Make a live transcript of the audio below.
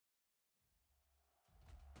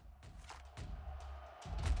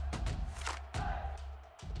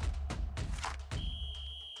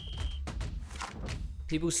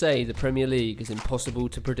People say the Premier League is impossible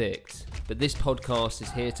to predict, but this podcast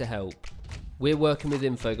is here to help. We're working with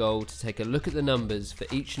Infogol to take a look at the numbers for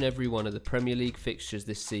each and every one of the Premier League fixtures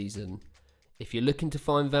this season. If you're looking to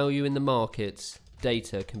find value in the markets,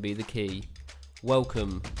 data can be the key.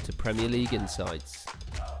 Welcome to Premier League Insights.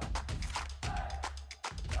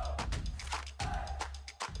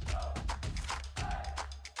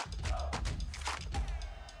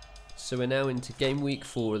 So we're now into Gameweek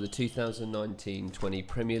 4 of the 2019-20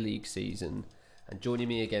 Premier League season, and joining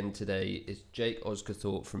me again today is Jake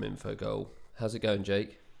Osgathorpe from Infogol. How's it going,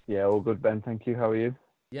 Jake? Yeah, all good, Ben. Thank you. How are you?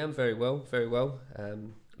 Yeah, I'm very well, very well.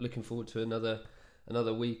 Looking forward to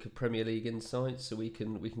another week of Premier League Insights, so we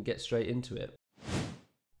can get straight into it.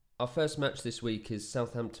 Our first match this week is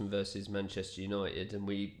Southampton versus Manchester United, and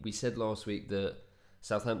we said last week that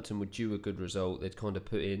Southampton would due a good result. They'd kind of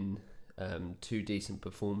put in two decent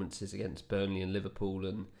performances against Burnley and Liverpool,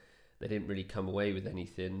 and they didn't really come away with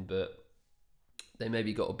anything, but they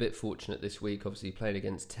maybe got a bit fortunate this week, obviously playing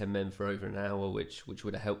against 10 men for over an hour, which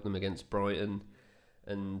would have helped them against Brighton.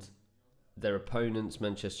 And their opponents,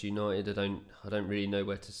 Manchester United, I don't really know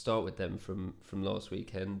where to start with them from last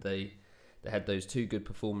weekend. They had those two good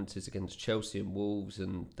performances against Chelsea and Wolves,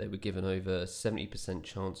 and they were given over 70%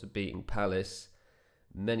 chance of beating Palace.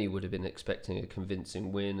 Many would have been expecting a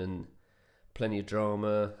convincing win, and plenty of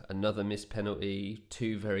drama, another missed penalty,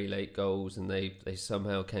 two very late goals, and they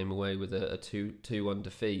somehow came away with a 2-1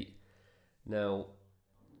 defeat. Now,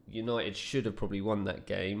 United should have probably won that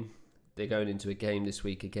game. They're going into a game this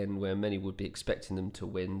week again where many would be expecting them to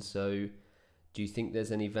win. So do you think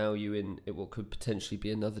there's any value in it, what could potentially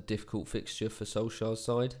be another difficult fixture for Solskjaer's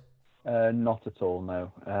side? Not at all,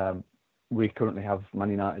 no. We currently have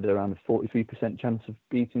Man United around a 43% chance of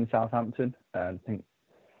beating Southampton. I think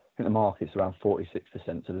the market's around 46%,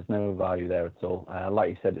 so there's no value there at all. Like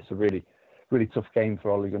you said, it's a really, really tough game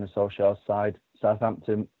for Ole Gunnar Solskjaer's side.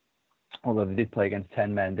 Southampton, although they did play against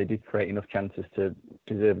 10 men, they did create enough chances to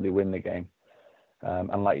deservedly win the game.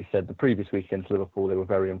 And like you said, the previous week against Liverpool, they were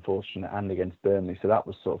very unfortunate, and against Burnley, so that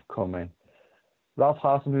was sort of coming. Ralph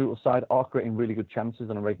Hasenhüttl's side are creating really good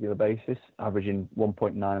chances on a regular basis, averaging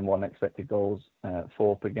 1.91 expected goals,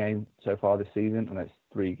 4 per game so far this season, and it's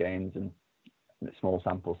 3 games and a small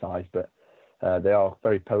sample size, but they are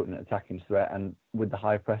very potent attacking threat, and with the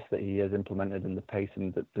high press that he has implemented and the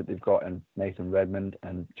pacing that they've got in Nathan Redmond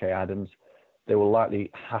and Che Adams, they will likely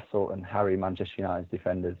hassle and harry Manchester United's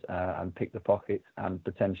defenders and pick the pockets and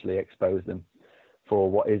potentially expose them for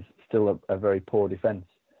what is still a very poor defence.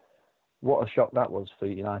 What a shock that was for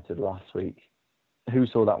United last week. Who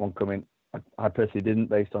saw that one coming? I personally didn't,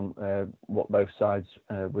 based on what both sides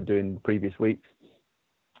were doing the previous weeks.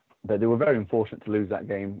 But they were very unfortunate to lose that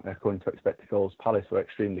game according to expected goals. Palace were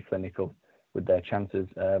extremely clinical with their chances.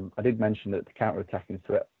 I did mention that the counter-attacking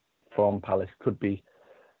threat from Palace could be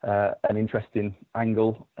an interesting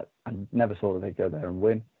angle. I never thought that they'd go there and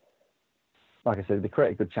win. Like I said, they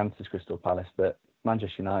created good chances, Crystal Palace, but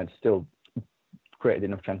Manchester United still created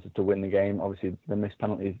enough chances to win the game. Obviously, the missed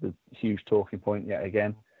penalty is the huge talking point yet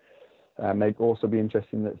again. May also be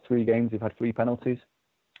interesting that 3 games they've had 3 penalties.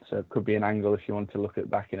 So it could be an angle if you want to look at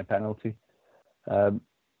back in a penalty.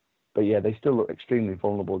 But yeah, they still look extremely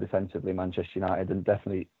vulnerable defensively, Manchester United, and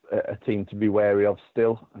definitely a team to be wary of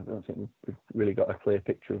still. I don't think we've really got a clear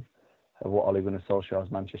picture of what Ole Gunnar Solskjaer's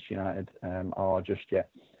Manchester United are just yet.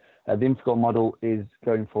 The Infogol model is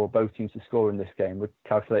going for both teams to score in this game. We've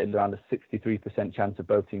calculated around a 63% chance of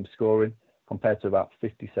both teams scoring, compared to about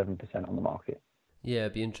 57% on the market. Yeah,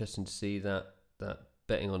 it'd be interesting to see that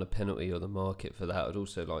betting on a penalty or the market for that. I'd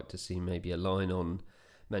also like to see maybe a line on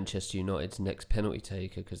Manchester United's next penalty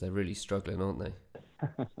taker, because they're really struggling, aren't they?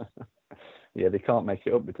 Yeah, they can't make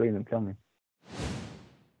it up between them, can they?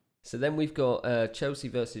 So then we've got Chelsea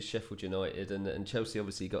versus Sheffield United, and Chelsea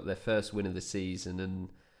obviously got their first win of the season, and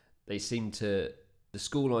they seemed to, the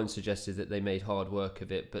scoreline suggested that they made hard work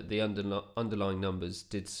of it, but the underlying numbers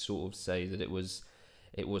did sort of say that it was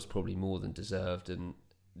probably more than deserved, and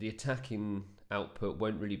the attacking output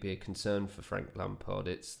won't really be a concern for Frank Lampard.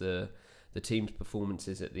 It's the team's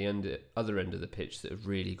performances at the other end of the pitch that have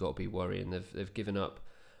really got to be worrying. They've given up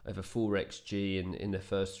over 4 XG in their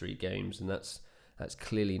first 3 games, and that's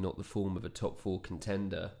clearly not the form of a top 4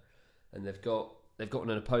 contender. And they've got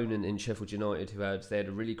an opponent in Sheffield United who had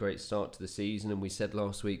a really great start to the season, and we said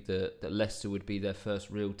last week that Leicester would be their first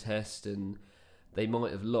real test, and they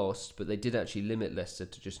might have lost, but they did actually limit Leicester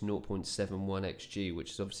to just 0.71 XG,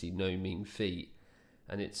 which is obviously no mean feat.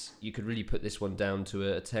 And you could really put this one down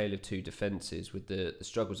to a tale of two defences, with the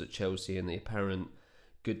struggles at Chelsea and the apparent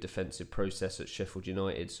good defensive process at Sheffield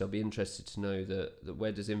United. So I'll be interested to know that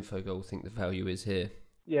where does Infogol think the value is here?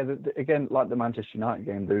 Yeah, again, like the Manchester United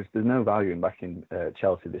game, there's no value in backing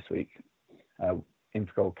Chelsea this week.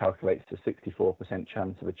 Infogol calculates a 64%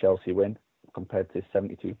 chance of a Chelsea win compared to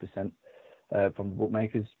 72% from the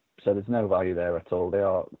bookmakers. So there's no value there at all. They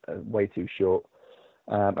are way too short.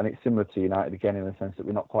 And it's similar to United again in the sense that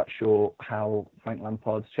we're not quite sure how Frank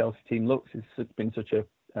Lampard's Chelsea team looks. It's been such a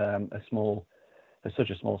small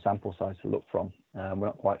sample size to look from. We're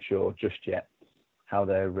not quite sure just yet how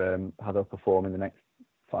they'll perform in the next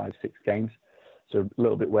 5-6 games. So a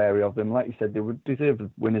little bit wary of them. Like you said, they were deserved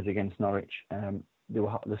winners against Norwich.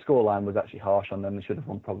 The scoreline was actually harsh on them. They should have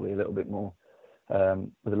won probably a little bit more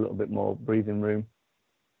with a little bit more breathing room.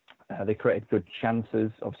 They created good chances.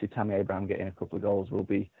 Obviously, Tammy Abraham getting a couple of goals will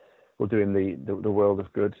do him the world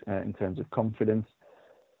of good in terms of confidence.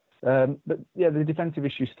 But yeah, the defensive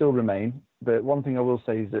issues still remain. But one thing I will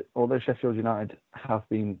say is that although Sheffield United have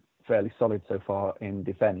been fairly solid so far in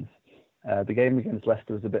defence, the game against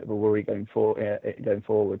Leicester was a bit of a worry going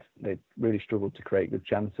forward. They really struggled to create good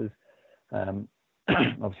chances.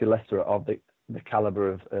 Obviously, Leicester are of the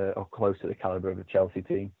calibre of, or close to the calibre of a Chelsea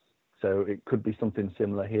team. So it could be something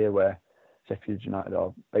similar here where Sheffield United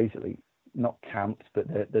are basically not camped, but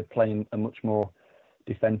they're playing a much more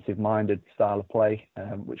defensive-minded style of play,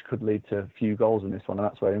 which could lead to a few goals in this one, and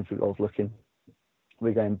that's where Infogol's looking.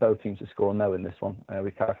 We're going both teams to score no in this one.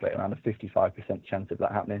 We calculate around a 55% chance of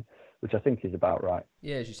that happening, which I think is about right.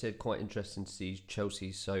 Yeah, as you said, quite interesting to see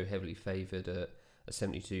Chelsea so heavily favoured at a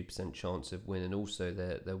 72% chance of win, and also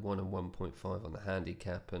they're 1 and 1.5 on the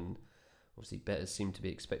handicap, and obviously bettors seem to be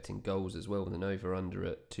expecting goals as well, with an over-under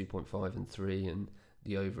at 2.5 and 3, and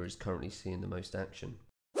the over is currently seeing the most action.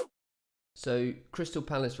 So Crystal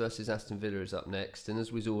Palace versus Aston Villa is up next, and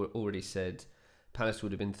as we've already said, Palace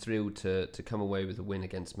would have been thrilled to come away with a win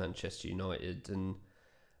against Manchester United, and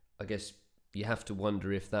I guess you have to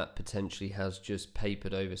wonder if that potentially has just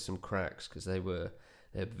papered over some cracks, because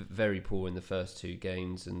they're very poor in the first 2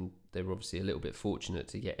 games, and they were obviously a little bit fortunate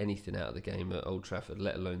to get anything out of the game at Old Trafford,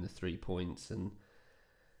 let alone the 3 points. And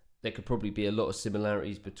there could probably be a lot of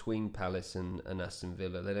similarities between Palace and Aston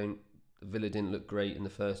Villa. Villa didn't look great in the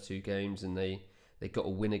first 2 games, and they got a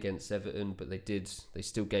win against Everton, but they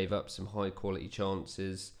still gave up some high quality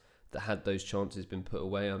chances. That had those chances been put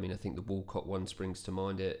away, I mean, I think the Walcott one springs to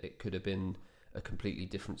mind. It could have been a completely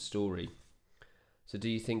different story. So do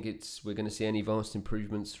you think we're going to see any vast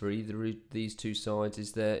improvements for either of these 2 sides?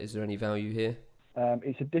 Is there any value here?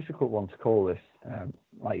 It's a difficult one to call this.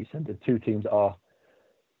 Like you said, the 2 teams are,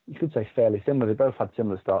 you could say, fairly similar. They both had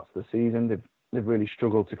similar starts to the season. They've really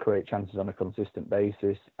struggled to create chances on a consistent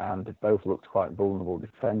basis, and they've both looked quite vulnerable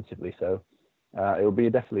defensively. So it will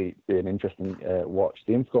definitely be an interesting watch.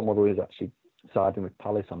 The Infogol model is actually siding with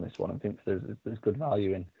Palace on this one. I think there's good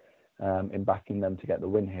value in backing them to get the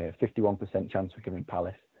win here. 51% chance for giving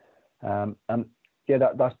Palace. And yeah,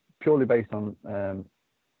 that's purely based on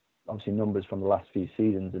obviously numbers from the last few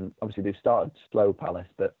seasons. And obviously they've started slow, Palace,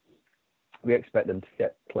 but we expect them to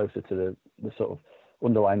get closer to the sort of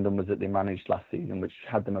underlying numbers that they managed last season, which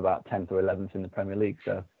had them about 10th or 11th in the Premier League.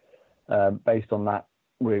 So based on that,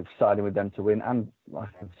 we're siding with them to win. And like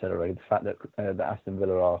I've said already, the fact that Aston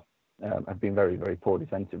Villa have been very, very poor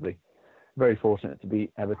defensively. Very fortunate to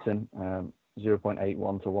beat Everton,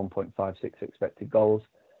 0.81 to 1.56 expected goals.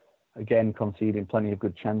 Again, conceding plenty of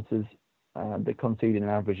good chances. They're conceding an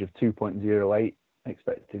average of 2.08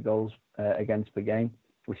 expected goals against per game,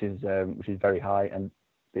 which is very high. And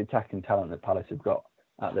the attacking talent that Palace have got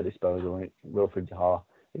at their disposal, Wilfried Zaha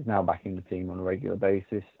is now backing the team on a regular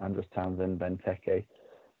basis. Andros Townsend, Benteke.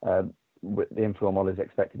 The Infogol model is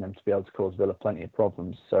expecting them to be able to cause Villa plenty of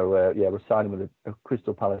problems. So yeah, we're siding with a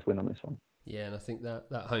Crystal Palace win on this one. Yeah, and I think that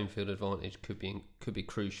home field advantage could be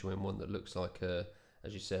crucial in one that looks like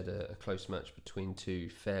as you said, a close match between 2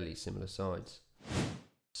 fairly similar sides.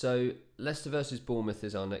 So Leicester versus Bournemouth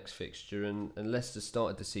is our next fixture, and Leicester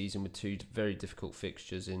started the season with 2 very difficult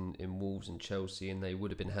fixtures in Wolves and Chelsea, and they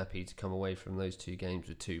would have been happy to come away from those 2 games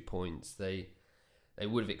with 2 points. They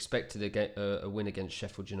would have expected a win against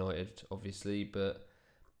Sheffield United, obviously, but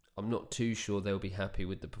I'm not too sure they'll be happy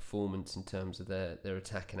with the performance in terms of their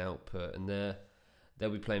attacking output. And they'll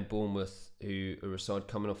be playing Bournemouth, who are a side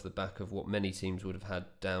coming off the back of what many teams would have had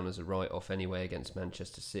down as a write-off anyway against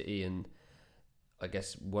Manchester City. And I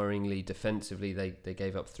guess worryingly defensively, they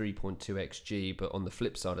gave up 3.2 XG, but on the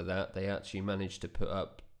flip side of that, they actually managed to put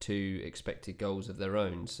up 2 expected goals of their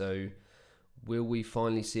own. So will we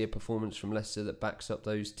finally see a performance from Leicester that backs up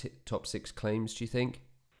those top 6 claims, do you think?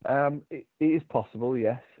 It is possible,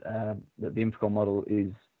 yes. That the Infogol model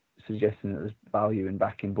is suggesting that there's value in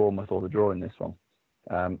backing Bournemouth or the draw in this one.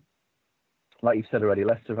 Like you've said already,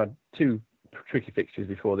 Leicester have had 2 tricky fixtures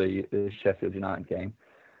before the Sheffield United game.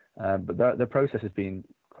 But their process has been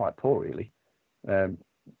quite poor, really.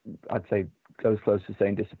 I'd say goes close to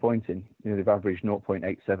saying disappointing. They've averaged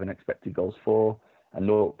 0.87 expected goals for and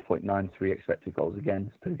 0.93 expected goals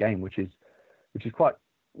against per game, which is quite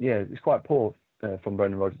it's quite poor from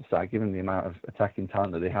Brendan Rodgers' side, given the amount of attacking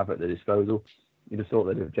talent that they have at their disposal. You'd have thought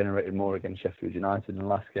they'd have generated more against Sheffield United in the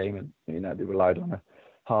last game, and they relied on a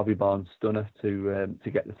Harvey Barnes stunner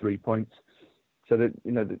to get the 3 points. So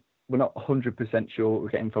that we're not 100% sure what we're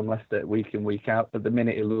getting from Leicester week in, week out. But at the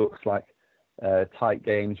minute, it looks like tight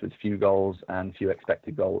games with few goals and few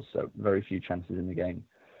expected goals, so very few chances in the game.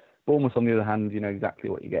 Bournemouth, on the other hand, you know exactly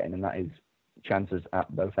what you're getting, and that is chances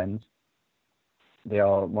at both ends. They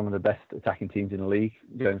are one of the best attacking teams in the league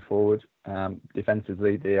going forward.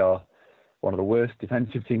 Defensively, they are one of the worst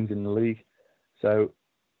defensive teams in the league. So,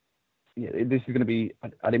 this is going to be.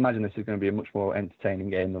 I'd imagine this is going to be a much more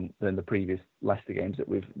entertaining game than the previous Leicester games that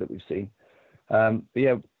we've seen.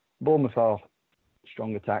 But Bournemouth are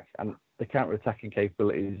strong attack, and the counter-attacking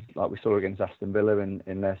capabilities, like we saw against Aston Villa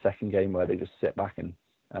in their second game, where they just sit back and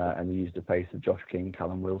they use the pace of Josh King,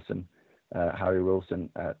 Callum Wilson, Harry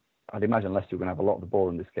Wilson. I'd imagine Leicester are going to have a lot of the ball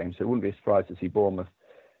in this game, so it wouldn't be a surprise to see Bournemouth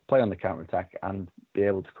play on the counter-attack and be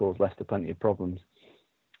able to cause Leicester plenty of problems.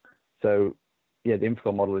 So, the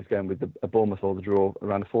Infogol model is going with a Bournemouth or the draw,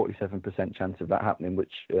 around a 47% chance of that happening,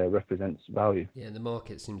 which represents value. Yeah, and the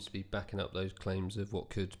market seems to be backing up those claims of what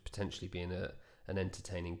could potentially be an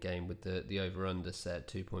entertaining game, with the over-under set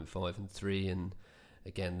 2.5 and 3, and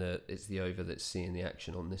again, it's the over that's seeing the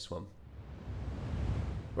action on this one.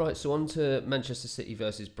 Right, so on to Manchester City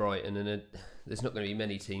versus Brighton, and there's not going to be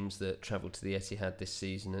many teams that travel to the Etihad this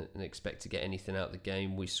season and expect to get anything out of the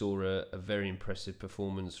game. We saw a very impressive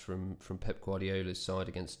performance from Pep Guardiola's side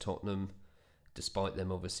against Tottenham, despite them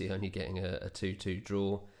obviously only getting a 2-2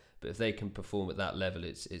 draw. But if they can perform at that level,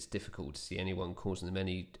 it's difficult to see anyone causing them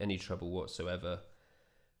any trouble whatsoever.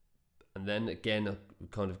 And then again,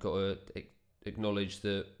 I've kind of got to acknowledge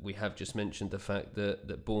that we have just mentioned the fact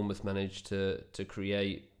that Bournemouth managed to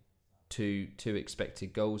create two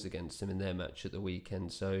expected goals against them in their match at the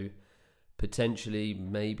weekend. So potentially,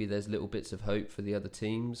 maybe there's little bits of hope for the other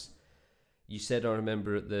teams. You said, I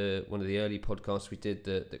remember at one of the early podcasts we did,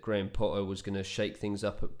 that Graham Potter was going to shake things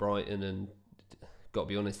up at Brighton, and got to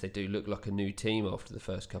be honest, they do look like a new team after the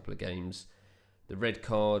first couple of games. The red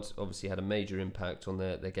card obviously had a major impact on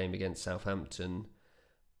their game against Southampton.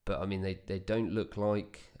 But, I mean, they don't look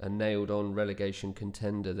like a nailed-on relegation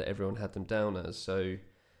contender that everyone had them down as. So,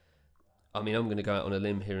 I mean, I'm going to go out on a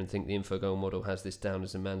limb here and think the Infogol model has this down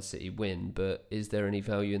as a Man City win. But is there any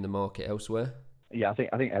value in the market elsewhere? Yeah, I think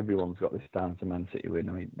everyone's got this down to Man City win.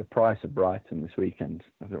 I mean, the price of Brighton this weekend,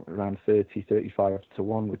 around 35 to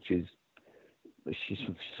 1, which is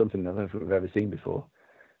something that I don't think we've ever seen before.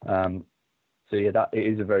 That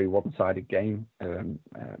it is a very one-sided game.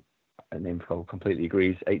 And Infogol completely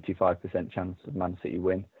agrees, 85% chance of Man City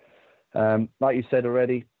win. Like you said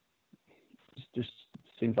already, just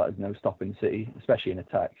seems like there's no stopping City, especially in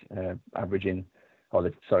attack. They've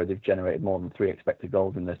generated more than 3 expected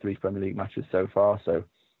goals in their 3 Premier League matches so far. So,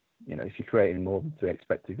 if you're creating more than 3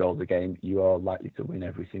 expected goals a game, you are likely to win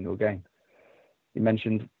every single game. You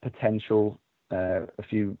mentioned potential, a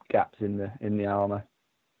few gaps in the armour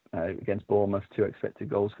against Bournemouth, 2 expected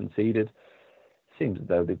goals conceded. Seems as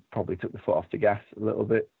though they probably took the foot off the gas a little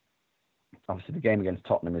bit. Obviously, the game against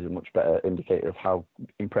Tottenham is a much better indicator of how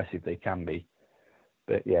impressive they can be.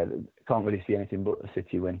 But can't really see anything but a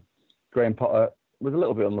City win. Graham Potter was a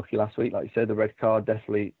little bit unlucky last week. Like you said, the red card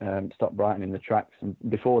definitely stopped Brighton in the tracks. And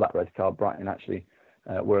before that red card, Brighton actually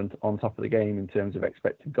were on top of the game in terms of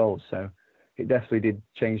expected goals. So it definitely did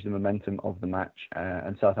change the momentum of the match.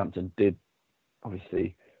 And Southampton did,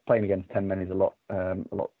 obviously, playing against 10 men is a lot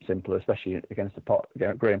simpler, especially against a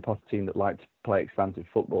Graham Potter team that liked to play expansive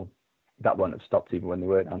football. That won't have stopped even when they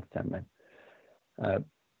were down to 10 men.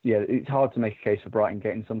 It's hard to make a case for Brighton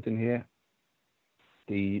getting something here.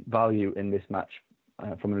 The value in this match,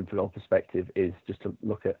 from an Infogol perspective, is just to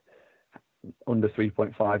look at under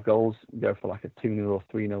 3.5 goals, go for like a 2-0 or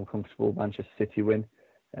 3-0 comfortable Manchester City win.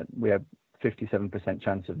 We have 57%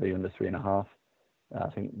 chance of the under 3.5. I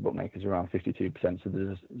think bookmakers are around 52%, so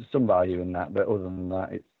there's some value in that. But other than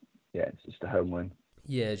that, it's just a home win.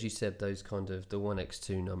 Yeah, as you said, those kind of the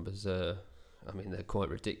 1x2 numbers are, I mean, they're quite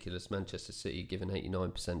ridiculous. Manchester City given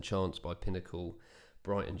 89% chance by Pinnacle,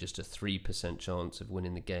 Brighton just a 3% chance of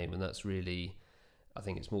winning the game, and that's really, I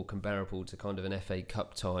think it's more comparable to kind of an FA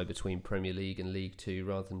Cup tie between Premier League and League Two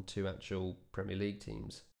rather than 2 actual Premier League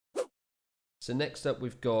teams. So next up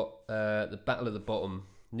we've got the Battle of the Bottom.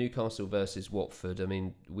 Newcastle versus Watford. I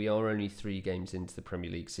mean, we are only 3 games into the Premier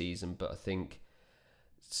League season, but I think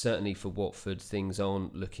certainly for Watford, things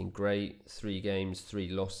aren't looking great. 3 games, 3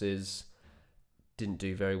 losses. Didn't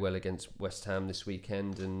do very well against West Ham this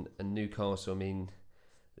weekend. And Newcastle, I mean,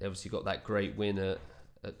 they obviously got that great win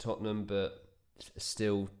at Tottenham, but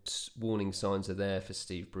still warning signs are there for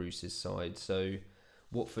Steve Bruce's side. So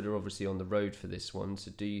Watford are obviously on the road for this one.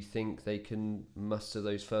 So do you think they can muster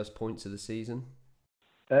those first points of the season?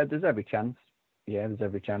 There's every chance. Yeah, there's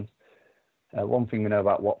every chance. One thing we know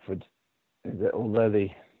about Watford is that although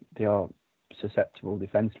they are susceptible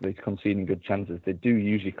defensively to conceding good chances, they do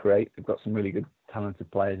usually create. They've got some really good talented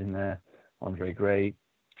players in there. Andre Gray,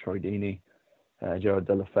 Troy Deeney, Gerard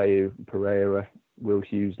Deulofeu, Pereira, Will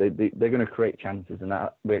Hughes. They're going to create chances, and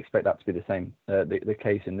we expect that to be the same. The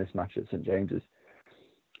case in this match at St James's.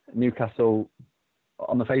 Newcastle,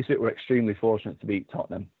 on the face of it, were extremely fortunate to beat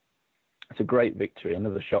Tottenham. It's a great victory,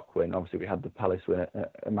 another shock win. Obviously, we had the Palace win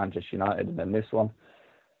at Manchester United, and then this one.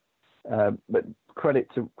 But credit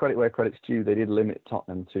where credit's due, they did limit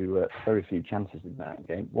Tottenham to very few chances in that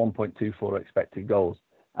game. 1.24 expected goals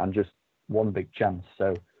and just one big chance.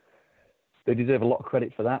 So they deserve a lot of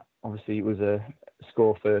credit for that. Obviously, it was a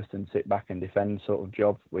score first and sit back and defend sort of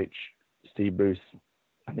job, which Steve Bruce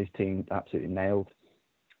and his team absolutely nailed.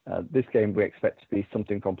 This game we expect to be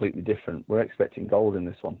something completely different. We're expecting goals in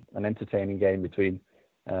this one, an entertaining game between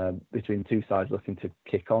 2 sides looking to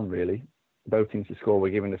kick on. Really, both teams to score. We're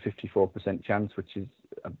giving a 54% chance, which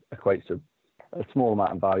equates to a small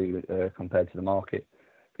amount of value compared to the market.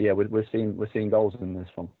 But yeah, we're seeing goals in this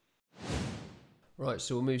one. Right,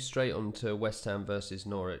 so we'll move straight on to West Ham versus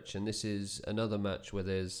Norwich, and this is another match where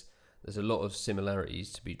there's a lot of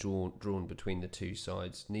similarities to be drawn between the 2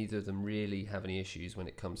 sides. Neither of them really have any issues when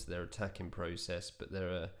it comes to their attacking process, but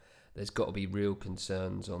there's got to be real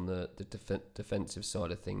concerns on the defensive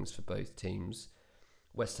side of things for both teams.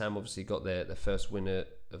 West Ham obviously got their first winner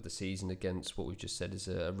of the season against what we've just said is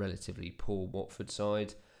a relatively poor Watford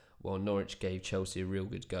side, while Norwich gave Chelsea a real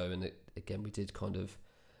good go. And again, we did kind of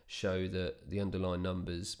show that the underlying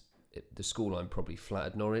numbers, the scoreline probably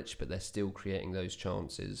flattered Norwich, but they're still creating those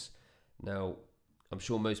chances. Now, I'm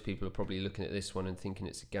sure most people are probably looking at this one and thinking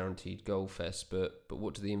it's a guaranteed goal fest, but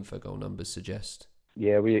what do the Infogol numbers suggest?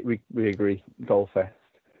 Yeah, we agree. Goal fest.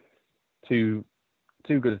 Two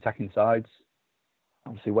good attacking sides.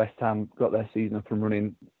 Obviously, West Ham got their season up and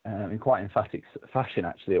running in quite emphatic fashion,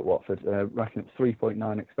 actually, at Watford, racking up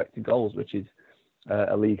 3.9 expected goals, which is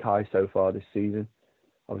a league high so far this season.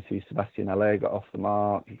 Obviously, Sebastian Haller got off the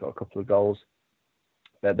mark. He got a couple of goals.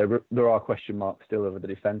 There are question marks still over the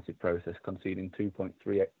defensive process, conceding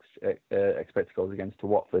 2.3 expected goals against to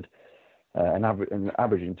Watford, and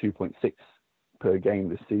averaging 2.6 per game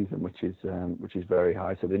this season, which is very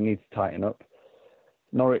high. So they need to tighten up.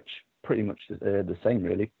 Norwich, pretty much the same,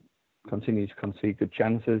 really. Continue to concede good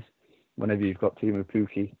chances. Whenever you've got Teemu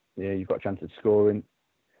Pukki, you've got a chance of scoring.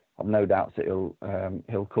 I've no doubts that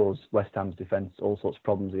he'll cause West Ham's defence all sorts of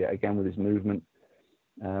problems yet again with his movement.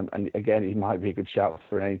 And again, he might be a good shout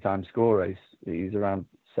for an anytime score race. He's around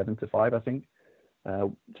 7-5, I think.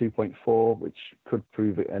 2.4, which could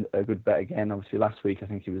prove a good bet again. Obviously, last week I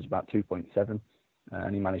think he was about 2.7,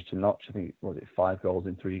 and he managed to notch, I think, 5 goals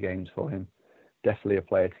in 3 games for him. Definitely a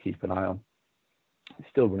player to keep an eye on. He's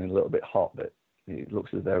still running a little bit hot, but it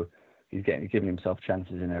looks as though he's giving himself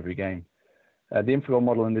chances in every game. The Infogol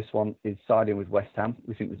model in this one is siding with West Ham.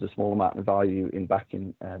 We think there's a small amount of value in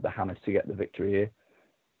backing the Hammers to get the victory here.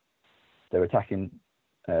 They're attacking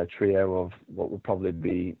a trio of what would probably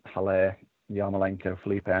be Haller, Yarmolenko,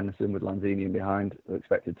 Felipe Anderson with Lanzini in behind. They're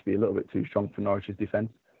expected to be a little bit too strong for Norwich's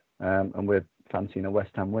defence, and we're fancying a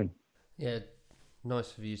West Ham win. Yeah,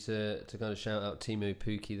 nice of you to kind of shout out Teemu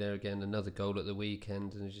Pukki there again. Another goal at the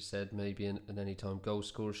weekend, and as you said, maybe an anytime goal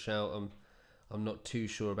scorer shout. I'm not too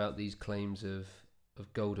sure about these claims of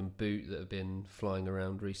golden boot that have been flying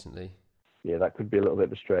around recently. Yeah, that could be a little bit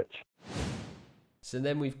of a stretch. So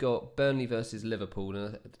then we've got Burnley versus Liverpool,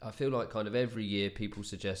 and I feel like kind of every year people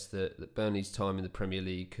suggest that Burnley's time in the Premier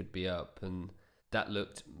League could be up, and that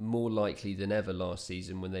looked more likely than ever last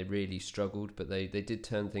season when they really struggled, but they did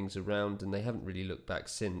turn things around, and they haven't really looked back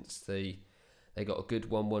since. They got a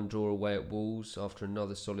good 1-1 draw away at Wolves after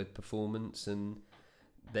another solid performance, and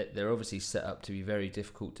they're obviously set up to be very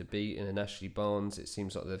difficult to beat. And in Ashley Barnes, it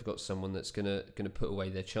seems like they've got someone that's gonna put away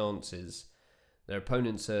their chances. Their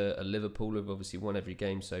opponents are Liverpool, who've obviously won every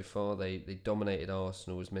game so far. They dominated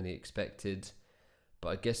Arsenal as many expected. But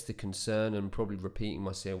I guess the concern, and probably repeating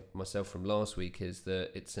myself from last week, is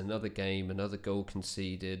that it's another game, another goal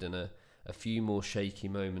conceded, and a few more shaky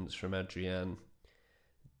moments from Adrian.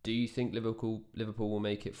 Do you think Liverpool will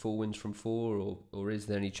make it 4 wins from 4, or is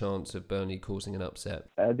there any chance of Burnley causing an upset?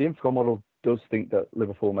 The Infogol model does think that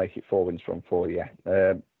Liverpool will make it 4 wins from 4,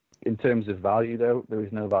 yeah. In terms of value, though, there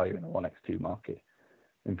is no value in the 1x2 market.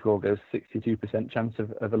 Infogol goes 62% chance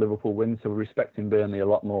of a Liverpool win, so we're respecting Burnley a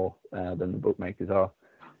lot more than the bookmakers are,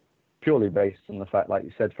 purely based on the fact, like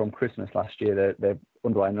you said, from Christmas last year, their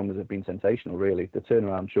underlying numbers have been sensational, really. The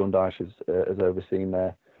turnaround Sean Dyche has overseen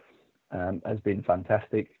there has been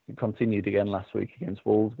fantastic. It continued again last week against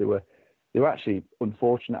Wolves. They were actually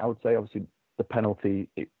unfortunate, I would say. Obviously, the penalty,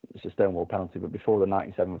 it's a Stonewall penalty, but before the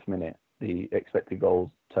 97th minute, the expected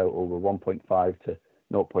goals total were 1.5 to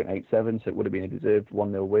 0.87, so it would have been a deserved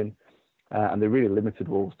 1-0 win. And they really limited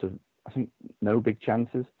Wolves to, I think, no big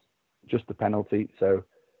chances, just the penalty. So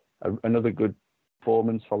another good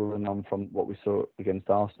performance following on from what we saw against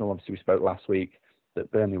Arsenal. Obviously, we spoke last week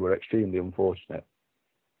that Burnley were extremely unfortunate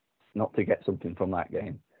not to get something from that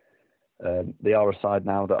game. They are a side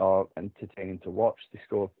now that are entertaining to watch. They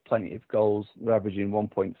score plenty of goals. They're averaging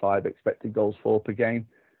 1.5 expected goals for per game.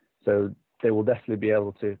 So they will definitely be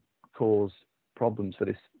able to cause problems for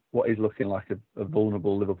this, what is looking like a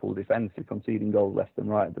vulnerable Liverpool defence. They're conceding goals left and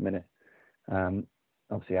right at the minute.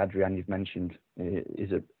 Obviously, Adrian, you've mentioned,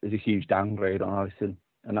 is a huge downgrade on Alisson,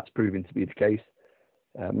 and that's proving to be the case.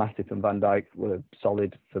 Matip and Van Dijk were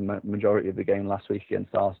solid for majority of the game last week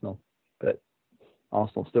against Arsenal, but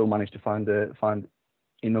Arsenal still managed to find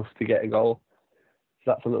enough to get a goal.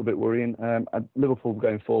 So that's a little bit worrying. Liverpool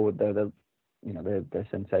going forward, though, they're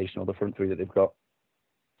sensational. The front three that they've got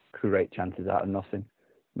create chances out of nothing.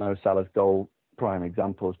 Mo Salah's goal, prime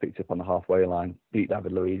example, was picked up on the halfway line, beat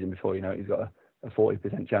David Luiz, and before you know it, he's got a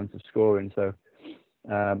 40% chance of scoring. So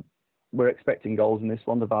we're expecting goals in this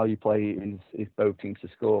one. The value play is both teams to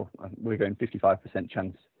score. We're going 55%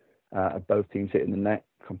 chance of both teams hitting the net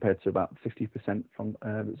compared to about 50% from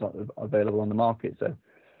that's available on the market. So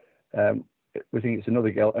we think it's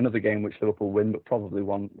another game which Liverpool win, but probably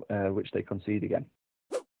one which they concede again.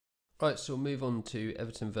 Right, so we'll move on to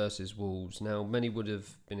Everton versus Wolves. Now, many would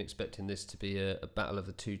have been expecting this to be a battle of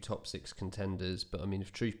the two top 6 contenders, but I mean,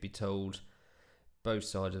 if truth be told, both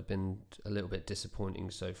sides have been a little bit disappointing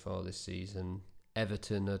so far this season.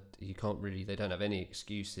 Everton, they don't have any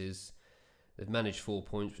excuses. They've managed 4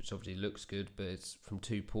 points, which obviously looks good, but it's from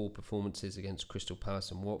 2 poor performances against Crystal Palace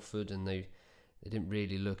and Watford, and they didn't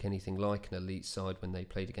really look anything like an elite side when they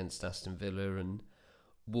played against Aston Villa. And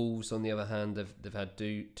Wolves, on the other hand, they've had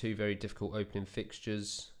two very difficult opening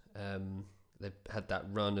fixtures. They've had that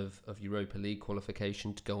run of Europa League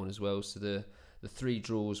qualification to go on as well, so the 3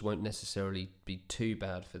 draws won't necessarily be too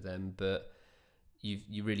bad for them, but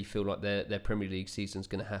you really feel like their Premier League season's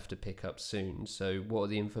going to have to pick up soon. So what are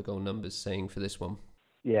the Infogol numbers saying for this one?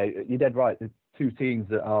 Yeah, you're dead right. The 2 teams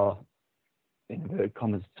that are in inverted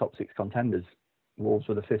commas top 6 contenders. Wolves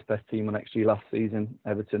were the 5th best team on XG last season.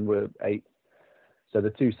 Everton were 8th. So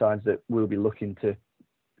the 2 sides that we'll be looking to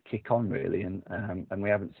kick on, really, and we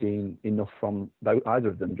haven't seen enough from either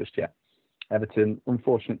of them just yet. Everton,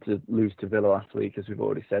 unfortunate to lose to Villa last week, as we've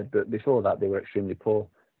already said, but before that they were extremely poor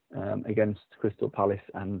against Crystal Palace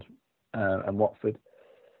and Watford,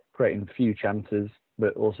 creating few chances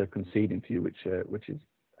but also conceding few, which is,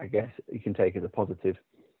 I guess, you can take as a positive.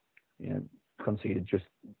 Conceded just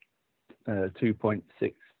 2.6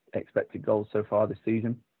 expected goals so far this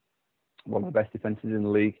season, one of the best defences in the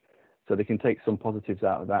league, so they can take some positives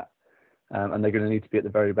out of that, and they're going to need to be at the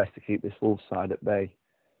very best to keep this Wolves side at bay.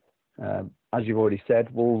 As you've already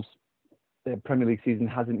said, Wolves, their Premier League season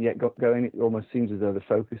hasn't yet got going. It almost seems as though they're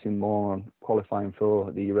focusing more on qualifying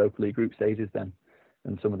for the Europa League group stages than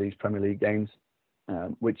some of these Premier League games,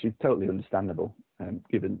 which is totally understandable,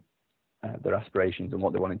 given their aspirations and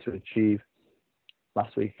what they wanted to achieve.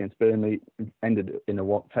 Last week against Burnley ended in a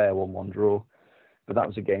fair 1-1 draw, but that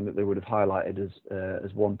was a game that they would have highlighted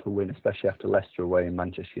as one to win, especially after Leicester away and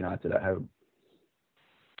Manchester United at home.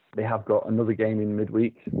 They have got another game in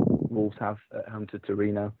midweek. Wolves have at home to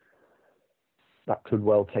Torino. That could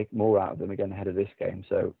well take more out of them again ahead of this game.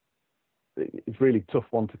 So it's really tough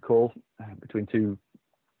one to call between 2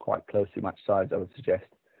 quite closely matched sides, I would suggest.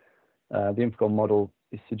 The Infogol model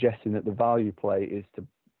is suggesting that the value play is to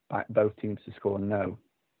back both teams to score no,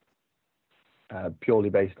 purely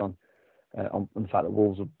based on the fact that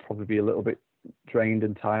Wolves will probably be a little bit drained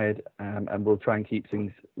and tired, and will try and keep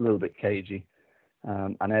things a little bit cagey.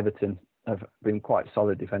 And Everton have been quite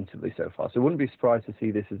solid defensively so far, so I wouldn't be surprised to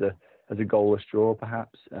see this as a goalless draw,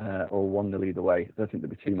 perhaps, or 1-0 either way. I don't think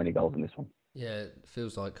there'll be too many goals in this one. Yeah, it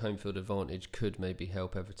feels like home field advantage could maybe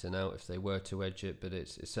help Everton out if they were to edge it, but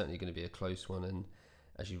it's certainly going to be a close one. And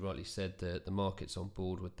as you rightly said, the market's on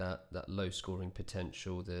board with that low scoring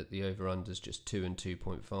potential. The over-under's just 2 and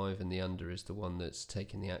 2.5, and the under is the one that's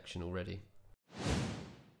taking the action already.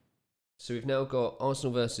 So we've now got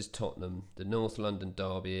Arsenal versus Tottenham, the North London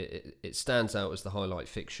derby. It stands out as the highlight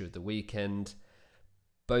fixture of the weekend.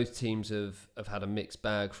 Both teams have had a mixed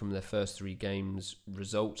bag from their first 3 games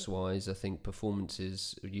results-wise. I think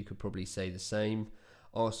performances, you could probably say the same.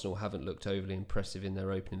 Arsenal haven't looked overly impressive in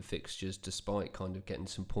their opening fixtures, despite kind of getting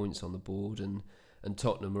some points on the board. And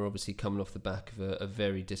Tottenham are obviously coming off the back of a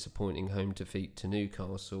very disappointing home defeat to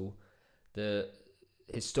Newcastle.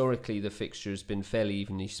 Historically, the fixture has been fairly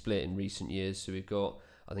evenly split in recent years. So we've got,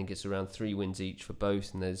 I think it's around 3 wins each for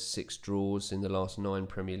both, and there's 6 draws in the last 9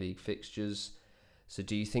 Premier League fixtures. So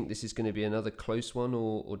do you think this is going to be another close one,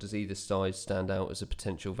 or does either side stand out as a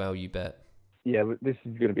potential value bet? Yeah, this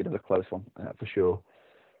is going to be another close one, for sure.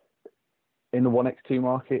 In the 1x2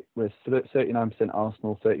 market, we're 39%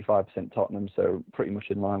 Arsenal, 35% Tottenham, so pretty much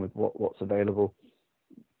in line with what's available.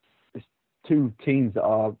 It's 2 teams that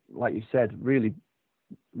are, like you said, really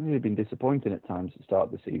been disappointing at times at the start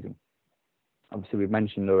of the season. Obviously, we've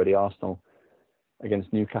mentioned already Arsenal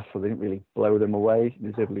against Newcastle, they didn't really blow them away. They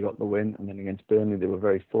definitely got the win. And then against Burnley, they were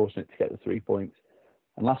very fortunate to get the 3 points.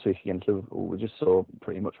 And last week against Liverpool, we just saw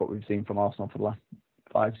pretty much what we've seen from Arsenal for the last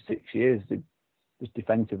 5-6 years. They just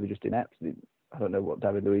defensively just inept. I don't know what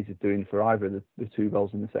David Luiz is doing for either of the 2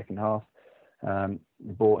 goals in the second half.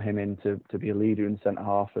 They brought him in to be a leader in centre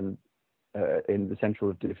half and in the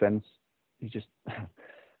central of defence. He's just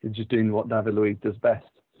doing what David Luiz does best.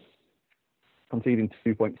 Conceding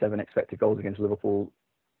 2.7 expected goals against Liverpool,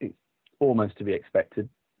 it's almost to be expected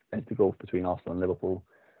as the gulf between Arsenal and Liverpool.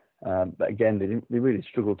 But again, they really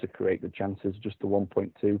struggled to create good chances, just the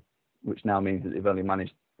 1.2, which now means that they've only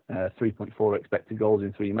managed 3.4 expected goals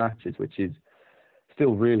in 3 matches, which is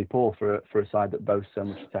still really poor for a side that boasts so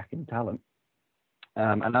much attacking talent.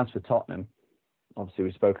 And as for Tottenham, obviously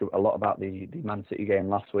we spoke a lot about the Man City game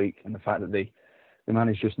last week and the fact that they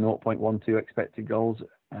managed just 0.12 expected goals.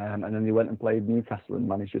 And then they went and played Newcastle and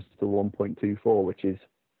managed just to 1.24, which is,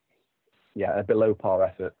 a below par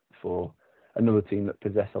effort for another team that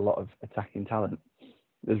possess a lot of attacking talent.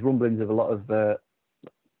 There's rumblings of a lot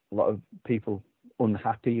of people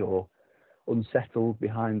unhappy or unsettled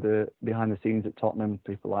behind the scenes at Tottenham.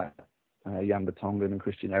 People like Jan Vertonghen and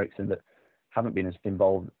Christian Eriksen that haven't been as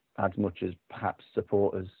involved as much as perhaps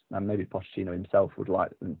supporters and maybe Pochettino himself would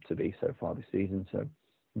like them to be so far this season. So it'd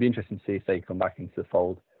be interesting to see if they come back into the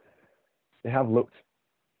fold. They have looked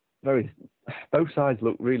both sides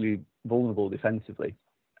look really vulnerable defensively,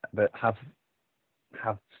 but have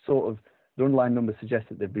sort of, the underlying numbers suggest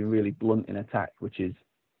that they've been really blunt in attack, which is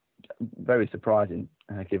very surprising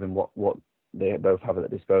given what they both have at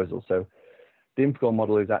their disposal. So the Infogol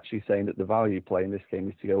model is actually saying that the value play in this game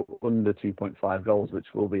is to go under 2.5 goals, which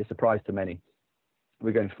will be a surprise to many.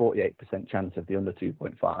 We're going 48% chance of the under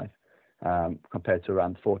 2.5 compared to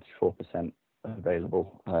around 44%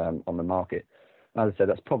 available on the market. As I said,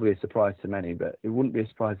 that's probably a surprise to many, but it wouldn't be a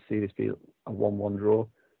surprise to see this be a 1-1 draw.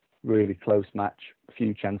 Really close match,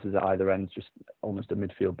 few chances at either end, just almost a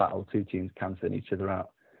midfield battle, 2 teams cancelling each other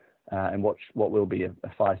out, and what will be a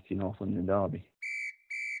feisty North London derby.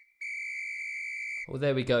 Well,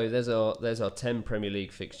 there we go. There's our 10 Premier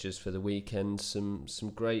League fixtures for the weekend. Some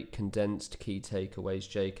great condensed key takeaways,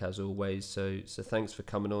 Jake, as always. So thanks for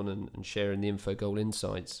coming on and sharing the Infogol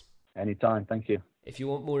insights. Anytime, thank you. If you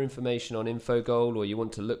want more information on Infogol or you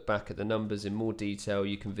want to look back at the numbers in more detail,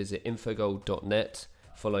 you can visit infogol.net,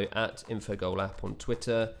 follow @Infogol app on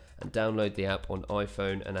Twitter, and download the app on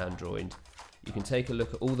iPhone and Android. You can take a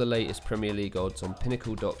look at all the latest Premier League odds on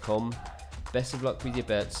pinnacle.com. Best of luck with your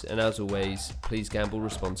bets, and as always, please gamble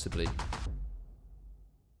responsibly.